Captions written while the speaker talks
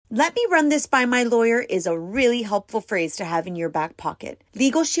"Let me run this by my lawyer" is a really helpful phrase to have in your back pocket.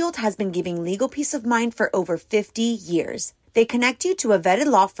 Legal Shield has been giving legal peace of mind for over 50 years. They connect you to a vetted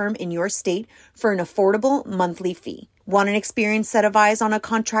law firm in your state for an affordable monthly fee. Want an experienced set of eyes on a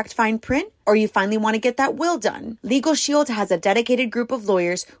contract fine print? Or you finally want to get that will done? Legal Shield has a dedicated group of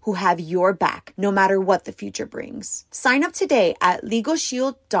lawyers who have your back, no matter what the future brings. Sign up today at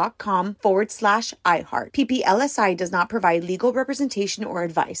LegalShield.com/iHeart. PPLSI does not provide legal representation or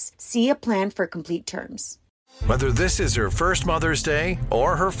advice. See a plan for complete terms. Whether this is her first Mother's Day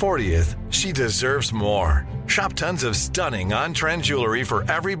or her 40th, she deserves more. Shop tons of stunning on-trend jewelry for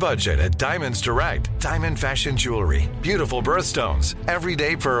every budget at Diamonds Direct. Diamond fashion jewelry, beautiful birthstones,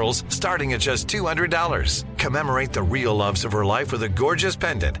 everyday pearls starting at just $200. Commemorate the real loves of her life with a gorgeous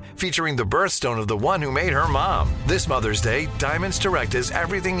pendant featuring the birthstone of the one who made her mom. This Mother's Day, Diamonds Direct is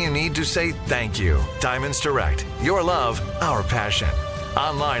everything you need to say thank you. Diamonds Direct. Your love, our passion.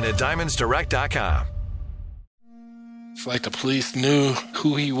 Online at diamondsdirect.com. It's like the police knew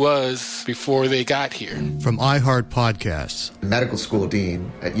who he was before they got here. From iHeart Podcasts. The medical school dean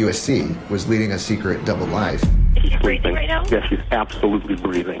at USC was leading a secret double life. She's breathing right now? Yes, she's absolutely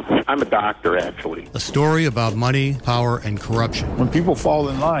breathing. I'm a doctor, actually. A story about money, power, and corruption. When people fall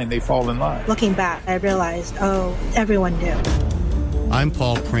in line, they fall in line. Looking back, I realized, everyone knew. I'm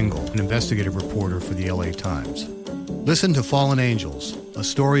Paul Pringle, an investigative reporter for the LA Times. Listen to Fallen Angels, a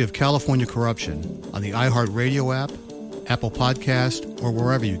story of California corruption on the iHeart Radio app, Apple Podcast, or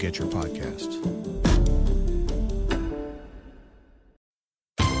wherever you get your podcasts.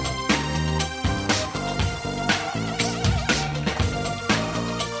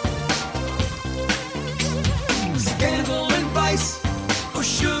 Scandal and vice, or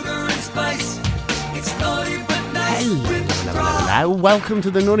sugar and spice. It's naughty but nice. Hello. Welcome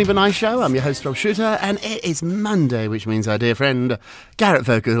to the Naughty But Nice Show. I'm your host, Rob Shooter, and it is Monday, which means our dear friend Garrett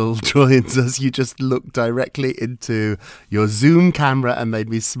Vogel joins us. You just looked directly into your Zoom camera and made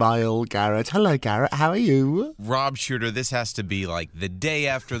me smile, Garrett. Hello, Garrett. How are you? Rob Shooter, this has to be like the day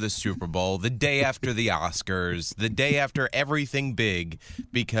after the Super Bowl, the day after the Oscars, the day after everything big,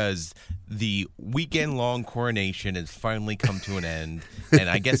 because the weekend-long coronation has finally come to an end, and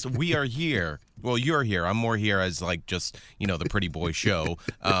I guess we are here. Well, you're here. I'm more here as like just, the pretty boy show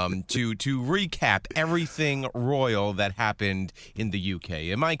to recap everything royal that happened in the UK.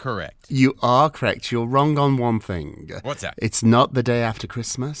 Am I correct? You are correct. You're wrong on one thing. What's that? It's not the day after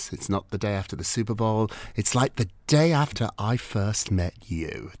Christmas. It's not the day after the Super Bowl. It's like the day after I first met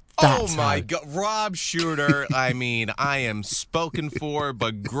you. That's God. Rob Shooter, I mean, I am spoken for,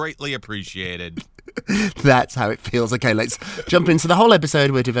 but greatly appreciated. That's how it feels. Okay, let's jump into the whole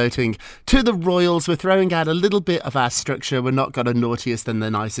episode we're devoting to the royals. We're throwing out a little bit of our structure. We're not got a naughtiest and the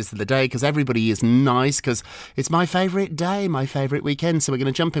nicest of the day because everybody is nice because it's my favourite day, my favourite weekend. So we're going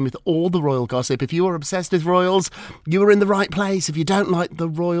to jump in with all the royal gossip. If you are obsessed with royals, you are in the right place. If you don't like the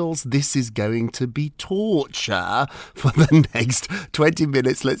royals, this is going to be torture for the next 20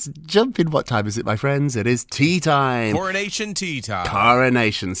 minutes. Let's jump in. What time is it, my friends? It is tea time. Coronation tea time.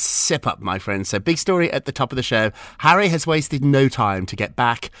 Coronation. Sip up, my friends. So big story at the top of the show. Harry has wasted no time to get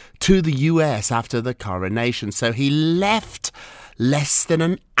back to the US after the coronation. So he left less than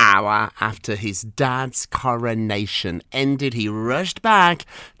an hour after his dad's coronation ended. He rushed back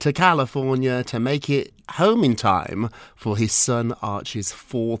to California to make it home in time for his son Archie's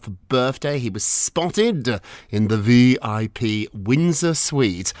 4th birthday. He was spotted in the VIP Windsor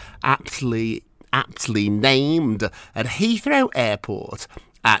suite, aptly named at Heathrow Airport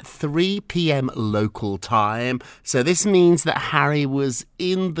at 3 p.m. local time. So this means that Harry was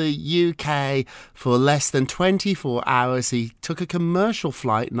in the UK for less than 24 hours. He took a commercial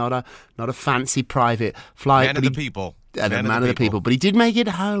flight, not a fancy private flight. Man of the people. Man of the people. But he did make it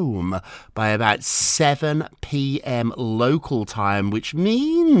home by about 7 p.m. local time, which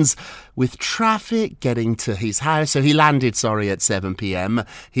means with traffic getting to his house. So he landed, at 7 p.m.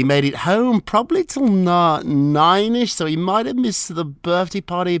 He made it home probably till 9-ish, so he might have missed the birthday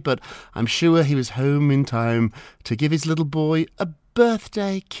party, but I'm sure he was home in time to give his little boy a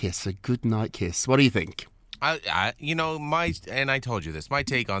birthday kiss, a goodnight kiss. What do you think? I told you this, my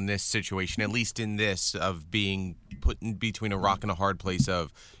take on this situation, at least in this, of being put in between a rock and a hard place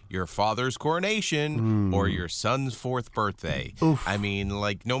of your father's coronation or your son's 4th birthday. Oof. I mean,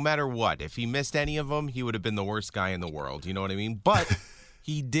 like, no matter what, if he missed any of them, he would have been the worst guy in the world. You know what I mean? But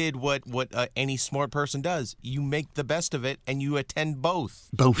he did what any smart person does. You make the best of it and you attend both.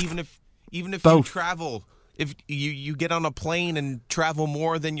 Both. Even if Both. you travel if you get on a plane and travel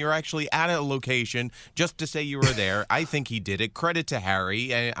more than you're actually at a location just to say you were there. I think he did it. Credit to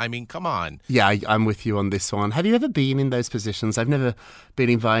Harry. I mean, come on. Yeah, I'm with you on this one. Have you ever been in those positions? I've never been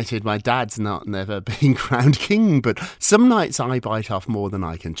invited. My dad's never been crowned king, but some nights I bite off more than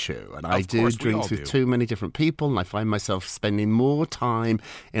I can chew. And I do drinks with too many different people, and I find myself spending more time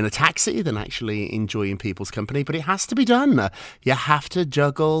in a taxi than actually enjoying people's company. But it has to be done. You have to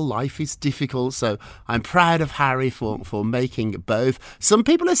juggle. Life is difficult. So I'm proud of Harry for making both. Some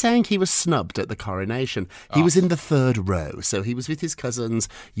people are saying he was snubbed at the coronation. He was in the third row. So he was with his cousins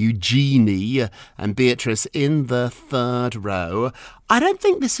Eugenie and Beatrice in the third row. I don't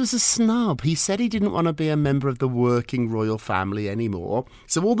think this was a snub. He said he didn't want to be a member of the working royal family anymore.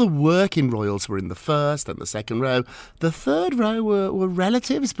 So all the working royals were in the first and the second row. The third row were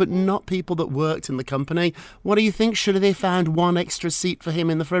relatives, but not people that worked in the company. What do you think? Should have they found one extra seat for him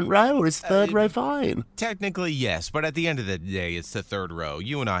in the front row, or is third row fine? Technically, yes, but at the end of the day, it's the third row.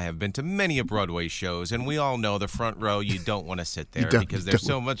 You and I have been to many of Broadway shows, and we all know the front row, you don't want to sit there because there's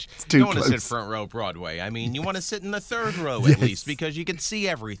so much. You don't want to sit front row Broadway. I mean, you want to sit in the third row at least because you can see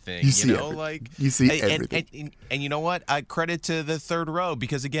everything. You see everything. And you know what? I credit to the third row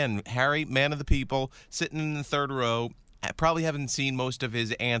because, again, Harry, man of the people, sitting in the third row. I probably haven't seen most of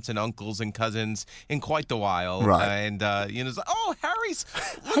his aunts and uncles and cousins in quite the while. Right. And, it's like, oh, Harry's.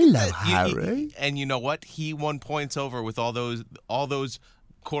 Hello, Harry. And you know what? He won points over with all those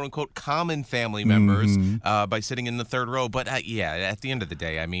quote-unquote common family members by sitting in the third row. But, at the end of the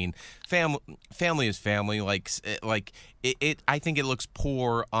day, I mean, family is family. I think it looks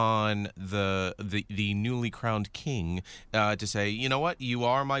poor on the newly crowned king to say, you know what, you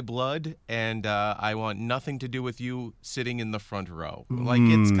are my blood, and I want nothing to do with you sitting in the front row.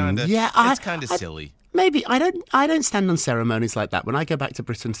 It's kind of silly. Maybe I don't stand on ceremonies like that. When I go back to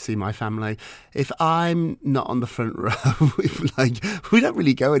Britain to see my family, if I'm not on the front row, we don't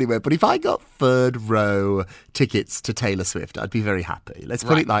really go anywhere. But if I got third row tickets to Taylor Swift, I'd be very happy. Let's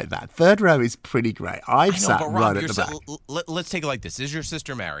put it like that. Third row is pretty great. I've sat right at the back. Let's take it like this. Is your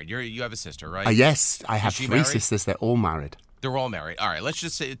sister married? You have a sister, right? Yes, I have 3 sisters. They're all married. They're all married. All right, let's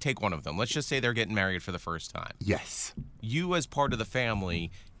just take one of them. Let's just say they're getting married for the first time. Yes. You, as part of the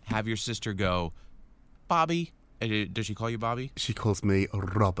family, have your sister go, Bobby. Does she call you Bobby? She calls me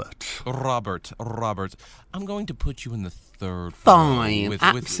Robert. Robert. I'm going to put you in the third fine. row.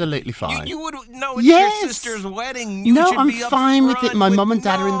 Absolutely fine. You would know it's your sister's wedding. I'm fine with it. My mum and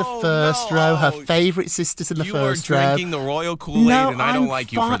dad are in the first row. Her favourite sister's in the first row. You are drinking the royal Kool-Aid, and I don't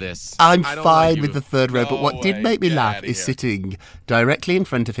like you for this. I'm fine with the third row. But what did make me laugh is sitting directly in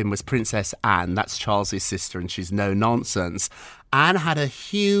front of him was Princess Anne. That's Charles's sister, and she's no nonsense. Anne had a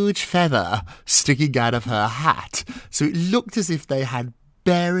huge feather sticking out of her hat. So it looked as if they had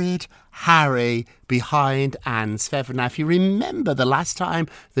buried Harry behind Anne's feather. Now, if you remember the last time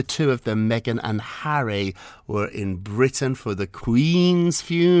the two of them, Meghan and Harry, were in Britain for the Queen's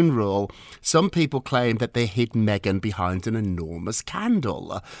funeral, some people claim that they hid Meghan behind an enormous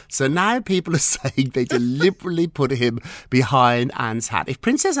candle. So now people are saying they deliberately put him behind Anne's hat. If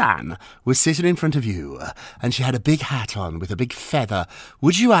Princess Anne was sitting in front of you and she had a big hat on with a big feather,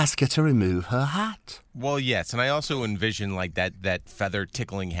 would you ask her to remove her hat? Well, yes, and I also envision that feather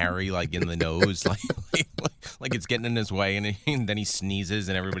tickling Harry in the nose, like it's getting in his way, and then he sneezes,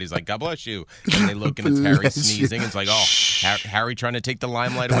 and everybody's like, "God bless you," and they look, and it's Harry sneezing. It's like, oh, Harry trying to take the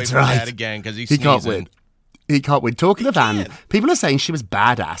limelight away from Dad again because he's sneezing. Can't win. He can't win. Talking of Anne, people are saying she was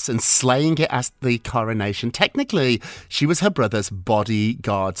badass and slaying it at the coronation. Technically, she was her brother's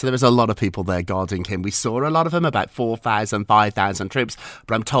bodyguard, so there was a lot of people there guarding him. We saw a lot of them, about 4,000, 5,000 troops,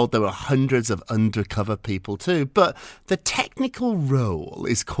 but I'm told there were hundreds of undercover people too. But the technical role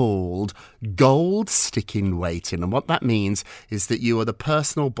is called gold stick in waiting, and what that means is that you are the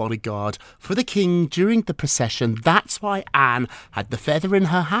personal bodyguard for the king during the procession. That's why Anne had the feather in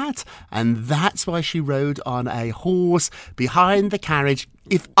her hat, and that's why she rode on a horse behind the carriage.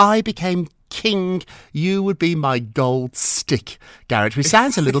 If I became king, you would be my gold stick, Garrett, which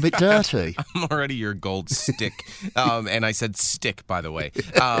sounds a little bit dirty. I'm already your gold stick. And I said stick, by the way.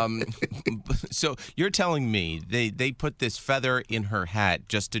 So you're telling me they put this feather in her hat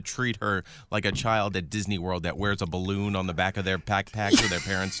just to treat her like a child at Disney World that wears a balloon on the back of their backpack so their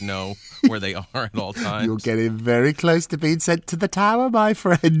parents know where they are at all times? You're getting very close to being sent to the tower, my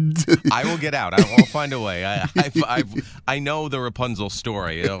friend. I will get out. I will find a way. I know the Rapunzel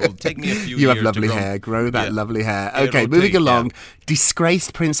story. It will take me a few You have lovely hair. Grow that lovely hair. Okay, moving along.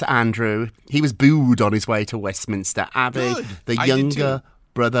 Disgraced Prince Andrew. He was booed on his way to Westminster Abbey. Good. The younger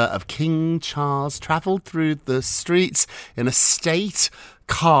brother of King Charles travelled through the streets in a state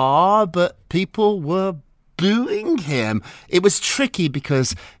car, but people were booing him. It was tricky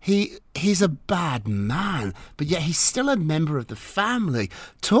because he's a bad man, but yet he's still a member of the family.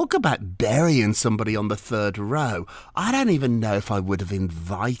 Talk about burying somebody on the third row. I don't even know if I would have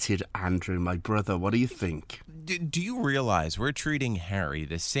invited Andrew, my brother. What do you think? Do you realize we're treating Harry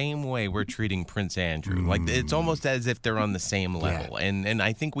the same way we're treating Prince Andrew? Like, it's almost as if they're on the same level. Yeah. And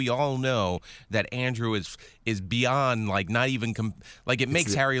I think we all know that Andrew is beyond, like, not even it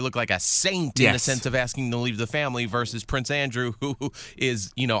makes Harry look like a saint in the sense of asking to leave the family, versus Prince Andrew, who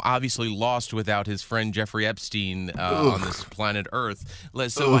is, obviously lost without his friend Jeffrey Epstein on this planet Earth.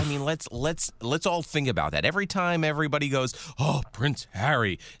 So I mean, let's all think about that. Every time everybody goes, "Oh, Prince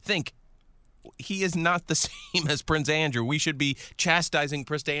Harry," think, he is not the same as Prince Andrew. We should be chastising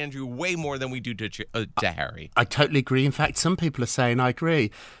Prince Andrew way more than we do to Harry. I totally agree. In fact, some people are saying, I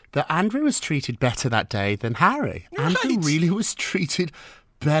agree, that Andrew was treated better that day than Harry. Right. Andrew really was treated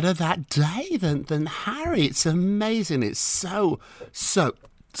better that day than Harry. It's amazing. It's so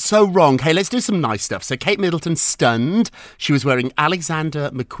wrong. Hey, let's do some nice stuff. So Kate Middleton stunned. She was wearing Alexander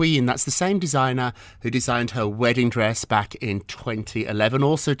McQueen. That's the same designer who designed her wedding dress back in 2011.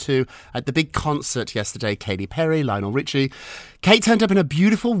 Also, too, at the big concert yesterday, Katy Perry, Lionel Richie. Kate turned up in a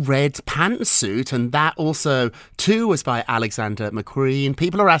beautiful red pantsuit, and that also, too, was by Alexander McQueen.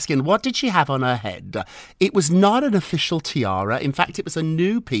 People are asking, what did she have on her head? It was not an official tiara. In fact, it was a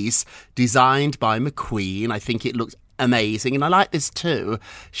new piece designed by McQueen. I think it looked amazing, and I like this too.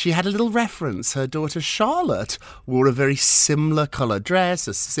 She had a little reference. Her daughter Charlotte wore a very similar colour dress,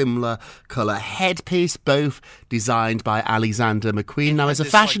 a similar colour headpiece, both designed by Alexander McQueen. Now, as a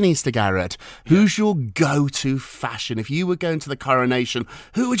fashionista, Garrett, who's your go-to fashion? If you were going to the coronation,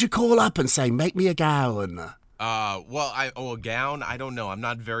 who would you call up and say, make me a gown? A gown? I don't know. I'm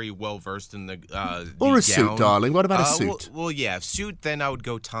not very well versed in the or a gown. Suit, darling. What about a suit? Well, yeah, suit. Then I would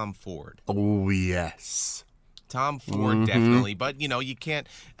go Tom Ford. Oh, yes. Tom Ford, definitely. But, you can't,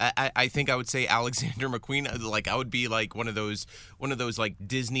 I think I would say Alexander McQueen. Like, I would be like one of those like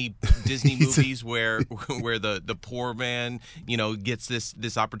Disney movies where the poor man, gets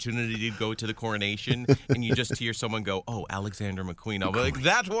this opportunity to go to the coronation, and you just hear someone go, "Oh, Alexander McQueen." I'll be like,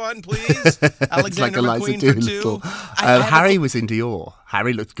 "That one, please." Alexander McQueen for two. Harry was in Dior.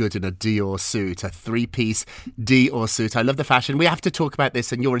 Harry looked good in a Dior suit, a three-piece Dior suit. I love the fashion. We have to talk about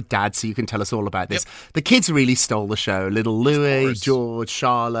this, and you're a dad, so you can tell us all about this. Yep. The kids really stole the show. Little Louis, George,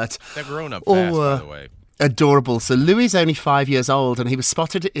 Charlotte. They're grown up fast, by the way. Adorable. So Louis is only 5 years old, and he was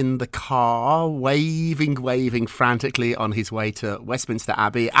spotted in the car waving frantically on his way to Westminster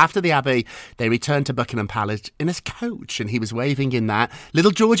Abbey. After the Abbey, they returned to Buckingham Palace in his coach, and he was waving in that.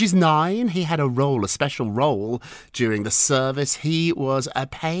 Little George is 9. He had a special role during the service. He was a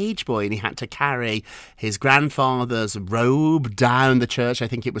page boy, and he had to carry his grandfather's robe down the church. I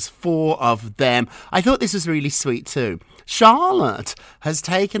think it was 4 of them. I thought this was really sweet too. Charlotte has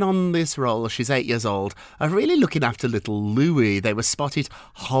taken on this role. She's 8 years old, of really looking after little Louis. They were spotted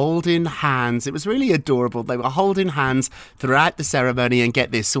holding hands. It was really adorable. They were holding hands throughout the ceremony, and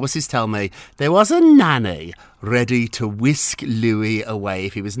get this, sources tell me there was a nanny ready to whisk Louis away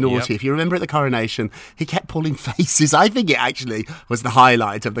if he was naughty. Yep. If you remember at the coronation, he kept pulling faces. I think it actually was the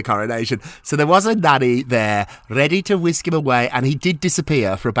highlight of the coronation. So there was a nanny there ready to whisk him away, and he did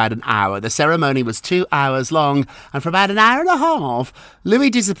disappear for about an hour. The ceremony was 2 hours long, and for about an hour and a half, Louis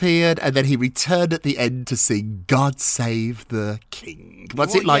disappeared, and then he returned at the end to sing God Save the King.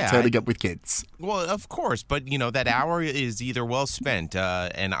 What's it like turning up with kids? Well, of course, but, that hour is either well spent,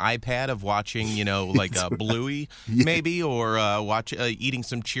 an iPad of watching, like Bluey, maybe, or eating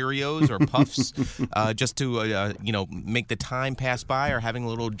some Cheerios or Puffs, just to, make the time pass by, or having a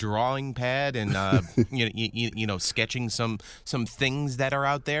little drawing pad and, sketching some things that are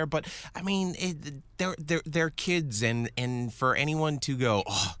out there. But, I mean, they're kids, and for anyone to go,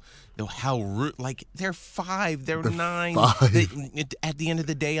 oh, how rude, like, they're 5, they're 9. At the end of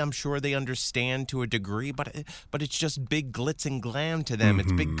the day, I'm sure they understand to a degree, but it's just big glitz and glam to them.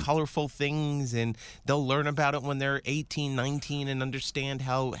 It's big, colorful things, and they'll learn about it when they're 18, 19 and understand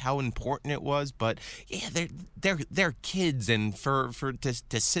how important it was. But yeah, they're kids, and for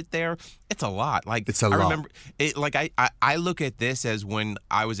to sit there, it's a lot. Like, it's a lot. I remember it, like I look at this as when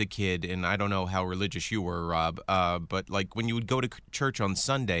I was a kid, and I don't know how religious you were, Rob, but like when you would go to church on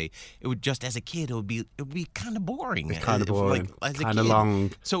Sunday, it would just, as a kid, it would be kind of boring. It's kind of boring, like, kind of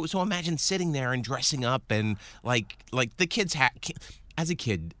long. So imagine sitting there and dressing up, and like the kids as a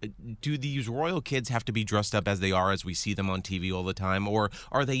kid, do these royal kids have to be dressed up as they are, as we see them on TV all the time, or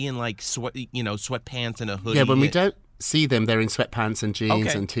are they in like sweatpants and a hoodie? Yeah, when we don't see them, they're in sweatpants and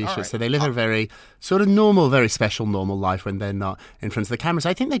jeans and T-shirts. Right. So they live a very sort of normal, very special normal life when they're not in front of the cameras.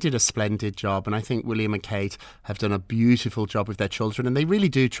 I think they did a splendid job, and I think William and Kate have done a beautiful job with their children, and they really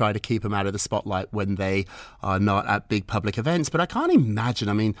do try to keep them out of the spotlight when they are not at big public events. But I can't imagine,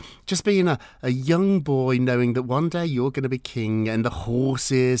 I mean, just being a young boy knowing that one day you're going to be king, and the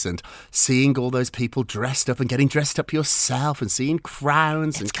horses, and seeing all those people dressed up and getting dressed up yourself and seeing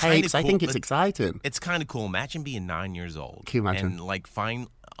crowns and capes. Cool. I think it's exciting. It's kind of cool. Imagine being 9 years old. Can you imagine? And like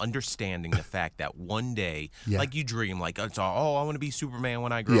understanding the fact that one day, like you dream, like, I want to be Superman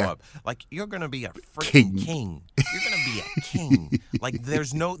when I grow up. Like, you're going to be a freaking king. You're going to be a king. Like,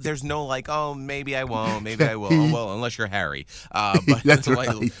 there's no like, oh, maybe I won't, maybe I will. Oh, well, unless you're Harry. But That's like,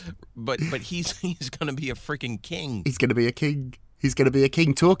 right. But he's going to be a freaking king. He's going to be a king. He's going to be a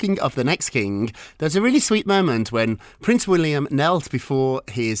king. Talking of the next king, there's a really sweet moment when Prince William knelt before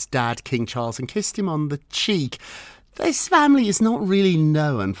his dad, King Charles, and kissed him on the cheek. This family is not really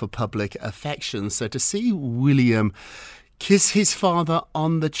known for public affection, so to see William kiss his father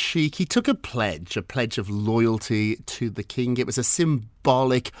on the cheek, he took a pledge of loyalty to the king. It was a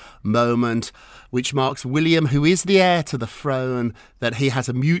symbolic moment which marks William, who is the heir to the throne, that he has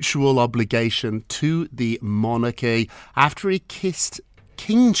a mutual obligation to the monarchy. After he kissed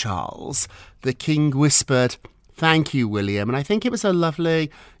King Charles, the king whispered, "Thank you, William." And I think it was a lovely,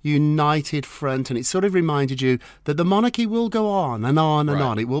 united front, and it sort of reminded you that the monarchy will go on and on and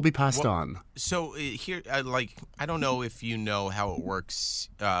on. It will be passed on. So here, I don't know if you know how it works,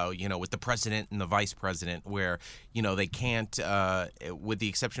 with the president and the vice president, where, they can't, with the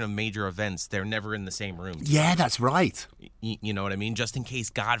exception of major events, they're never in the same room. Yeah, that's right. You know what I mean? Just in case,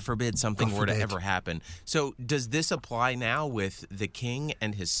 God forbid, something were to ever happen. So does this apply now with the king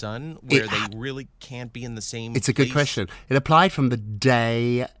and his son, where they really can't be in the same It's a good question. It applied from the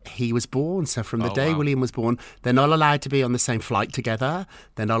day he was born. So from the day William was born, they're not allowed to be on the same flight together.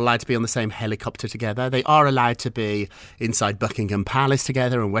 They're not allowed to be on the same helicopter together. They are allowed to be inside Buckingham Palace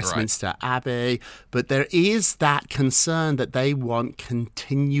together and Westminster Abbey. But there is that concern that they want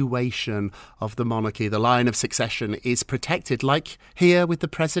continuation of the monarchy. The line of succession is protected, like here with the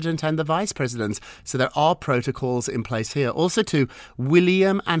president and the vice president. So there are protocols in place here. Also to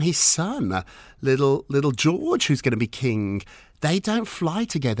William and his son, little George, who's going to be king. They don't fly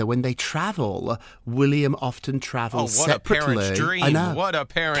together when they travel. William often travels separately. What a parent's dream. I know. What a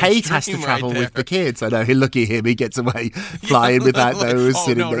parent's dream. Kate has to travel with the kids. I know. Look at him. He gets away flying without those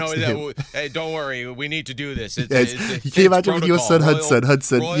sitting next to him. Hey, don't worry. We need to do this. Can you imagine with your son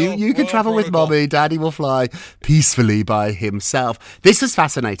Hudson? You can travel with mommy. Daddy will fly peacefully by himself. This is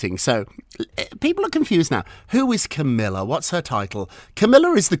fascinating. So people are confused now. Who is Camilla? What's her title?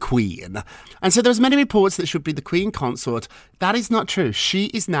 Camilla is the queen. And so there's many reports that should be the queen consort. That is not true. She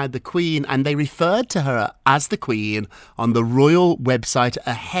is now the queen, and they referred to her as the queen on the royal website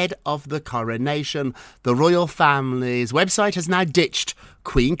ahead of the coronation. The royal family's website has now ditched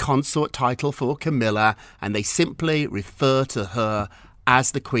queen consort title for Camilla, and they simply refer to her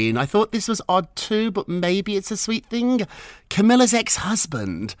as the queen. I thought this was odd too, but maybe it's a sweet thing. Camilla's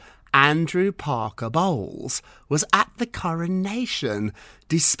ex-husband, Andrew Parker Bowles, was at the coronation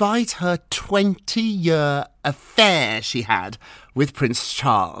despite her 20-year affair she had with Prince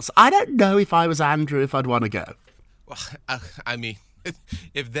Charles. I don't know if I was Andrew if I'd want to go. Well, I mean,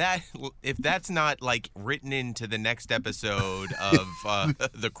 if that's not like written into the next episode of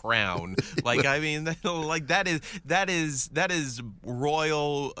The Crown, like, I mean, like that is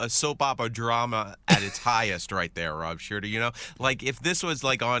royal soap opera drama at its highest right there, Rob Shirter. Like if this was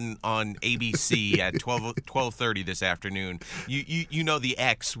like on ABC at 12:30 this afternoon, the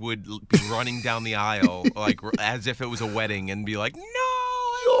ex would be running down the aisle like as if it was a wedding and be like, no.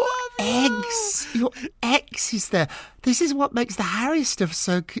 Your ex is there. This is what makes the Harry stuff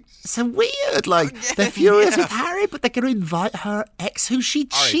so weird. Like, they're furious with Harry, but they're going to invite her ex who she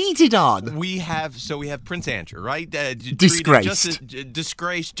cheated on. We have Prince Andrew, right? Disgraced.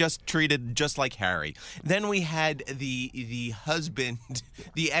 Disgraced, just treated just like Harry. Then we had the husband,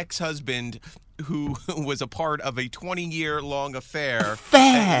 the ex-husband, who was a part of a 20-year-long affair.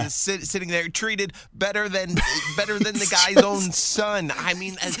 Sitting there, treated better than the guy's own son. I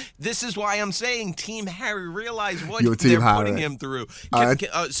mean, this is why I'm saying Team Harry, realize what they're putting him through.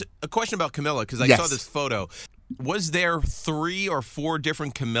 A question about Camilla, because I saw this photo. Was there 3 or 4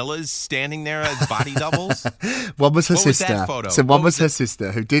 different Camillas standing there as body doubles? One was her sister. Was that photo? So one was her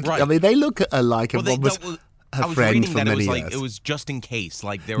sister who did. Right. I mean, they look alike. And her I was friend reading for that many it was years. It was just in case.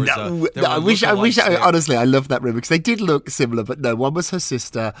 Like there was honestly, I love that rumor because they did look similar, but no, one was her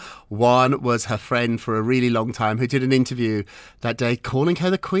sister, one was her friend for a really long time who did an interview that day calling her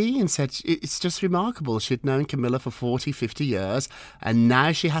the Queen, said it's just remarkable. She'd known Camilla for 40, 50 years, and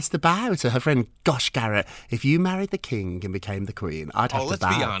now she has to bow to her friend. Gosh, Garrett, if you married the king and became the Queen, I'd have to bow.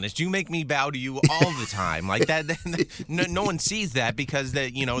 Let's be honest. You make me bow to you all the time. Like that. No one sees that because they're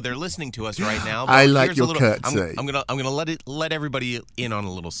listening to us right now. But I like your curtsy. I'm gonna let everybody in on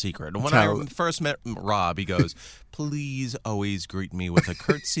a little secret. When I first met Rob, he goes, "Please always greet me with a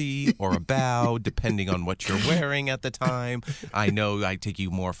curtsy or a bow, depending on what you're wearing at the time. I know I take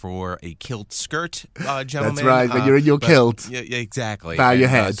you more for a kilt skirt, gentlemen. That's right. When you're in your kilt, yeah, exactly. Bow your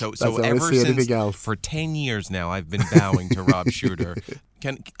head. So ever since for 10 years now, I've been bowing to Rob Shooter."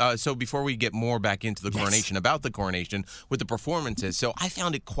 So before we get more back into the coronation, about the coronation with the performances, so I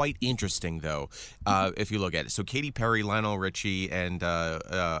found it quite interesting, though, if you look at it. So Katy Perry, Lionel Richie, and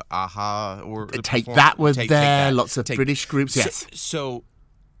Aha were Take That was there. Lots of British groups. Yes. So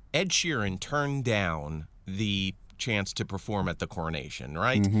Ed Sheeran turned down the chance to perform at the coronation,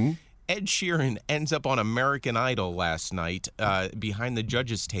 right? Mm-hmm. Ed Sheeran ends up on American Idol last night behind the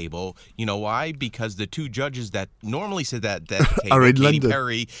judges' table. You know why? Because the two judges that normally sit at that table, are in Katy London.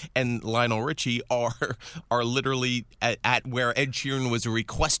 Perry and Lionel Richie, are literally at where Ed Sheeran was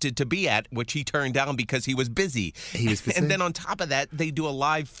requested to be at, which he turned down because he was busy. And then on top of that, they do a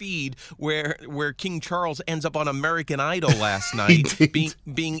live feed where King Charles ends up on American Idol last night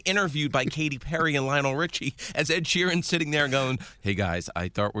being interviewed by Katy Perry and Lionel Richie as Ed Sheeran's sitting there going, "Hey guys, I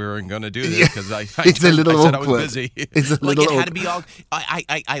thought we were going to do this because I said awkward. I was busy." It's a little it had to be all.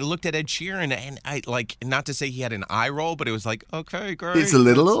 I looked at Ed Sheeran and I not to say he had an eye roll, but it was like, okay, great. It's a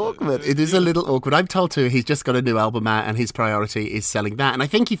little awkward. It is a little awkward. I'm told too he's just got a new album out and his priority is selling that. And I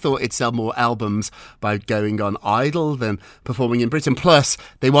think he thought he'd sell more albums by going on Idol than performing in Britain. Plus,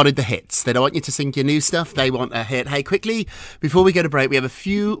 they wanted the hits. They don't want you to sing your new stuff. They want a hit. Hey, quickly, before we go to break, we have a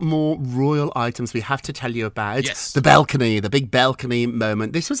few more royal items we have to tell you about. Yes. The balcony, the big balcony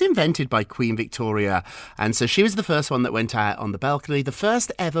moment. This was invented by Queen Victoria, and so she was the first one that went out on the balcony. The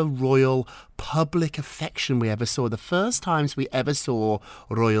first ever royal public affection we ever saw. The first times we ever saw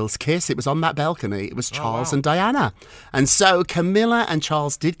royals kiss, it was on that balcony. It was Charles and Diana. And so Camilla and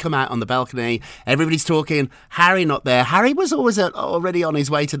Charles did come out on the balcony. Everybody's talking. Harry not there. Harry was always already on his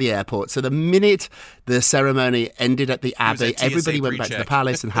way to the airport. So the minute the ceremony ended at the Abbey, everybody went back to the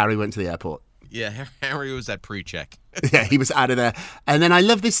palace and Harry went to the airport. Yeah, Harry was at pre-check. Yeah, he was out of there. And then I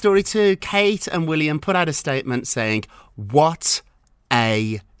love this story too. Kate and William put out a statement saying, "What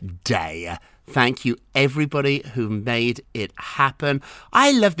a day. Thank you, everybody who made it happen."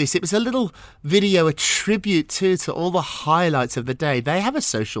 I love this. It was a little video, a tribute to all the highlights of the day. They have a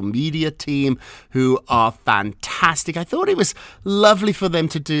social media team who are fantastic. I thought it was lovely for them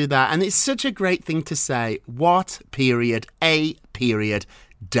to do that. And it's such a great thing to say. What period, a period,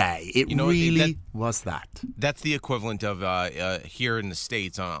 day. It really was that. That's the equivalent of here in the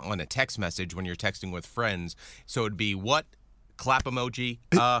States on a text message when you're texting with friends. So it'd be what? Clap emoji,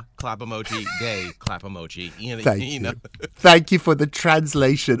 clap emoji, day, clap emoji. Thank you. Thank you for the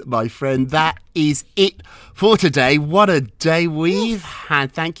translation, my friend. That is it for today. What a day we've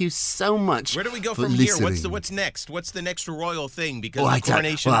had. Thank you so much. Where do we go from here? What's next? What's the next royal thing? Because the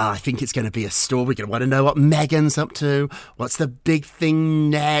coronation. I think it's going to be a story. We're going to want to know what Meghan's up to. What's the big thing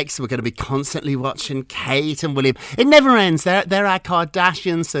next? We're going to be constantly watching Kate and William. It never ends. They're our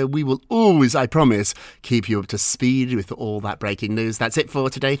Kardashians, so we will always, I promise, keep you up to speed with all that breaking news. That's it for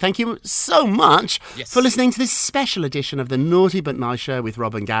today. Thank you so much for listening to this special edition of the Naughty But Nice Show with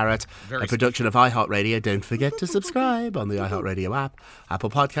Rob and Garrett, a production of iHeartRadio. Don't forget to subscribe on the iHeartRadio app, Apple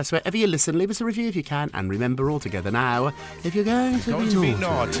Podcasts, wherever you listen. Leave us a review if you can. And remember all together now, if you're going to be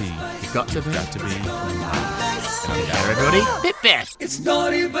naughty, you've got to be nice. Everybody, bit. It's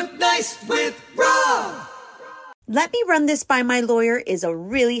Naughty But Nice with Rob. "Let me run this by my lawyer" is a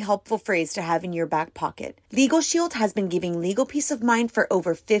really helpful phrase to have in your back pocket. Legal Shield has been giving legal peace of mind for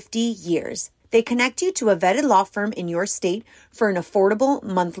over 50 years. They connect you to a vetted law firm in your state for an affordable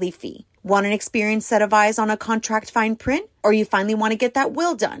monthly fee. Want an experienced set of eyes on a contract fine print? Or you finally want to get that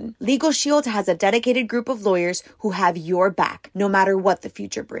will done? Legal Shield has a dedicated group of lawyers who have your back, no matter what the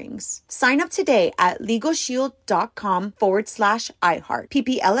future brings. Sign up today at LegalShield.com/iHeart.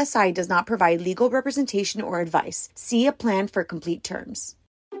 PPLSI does not provide legal representation or advice. See a plan for complete terms.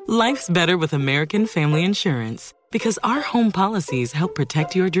 Life's better with American Family Insurance because our home policies help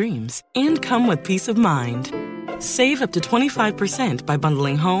protect your dreams and come with peace of mind. Save up to 25% by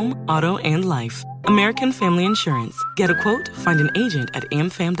bundling home, auto, and life. American Family Insurance. Get a quote, find an agent at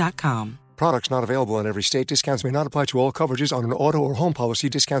amfam.com. Products not available in every state. Discounts may not apply to all coverages on an auto or home policy.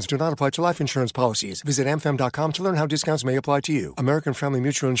 Discounts do not apply to life insurance policies. Visit amfam.com to learn how discounts may apply to you. American Family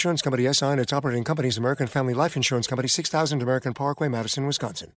Mutual Insurance Company, SI, and its operating companies, American Family Life Insurance Company, 6000 American Parkway, Madison,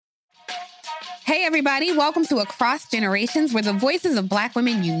 Wisconsin. Hey, everybody. Welcome to Across Generations, where the voices of Black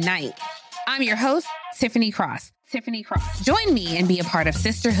women unite. I'm your host, Tiffany Cross. Join me and be a part of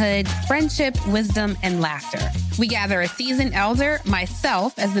sisterhood, friendship, wisdom, and laughter. We gather a seasoned elder,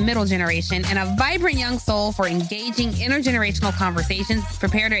 myself as the middle generation, and a vibrant young soul for engaging intergenerational conversations.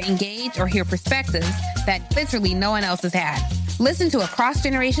 Prepare to engage or hear perspectives that literally no one else has had. Listen to Across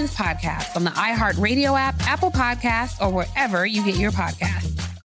Generations podcast on the iHeartRadio app, Apple Podcasts, or wherever you get your podcasts.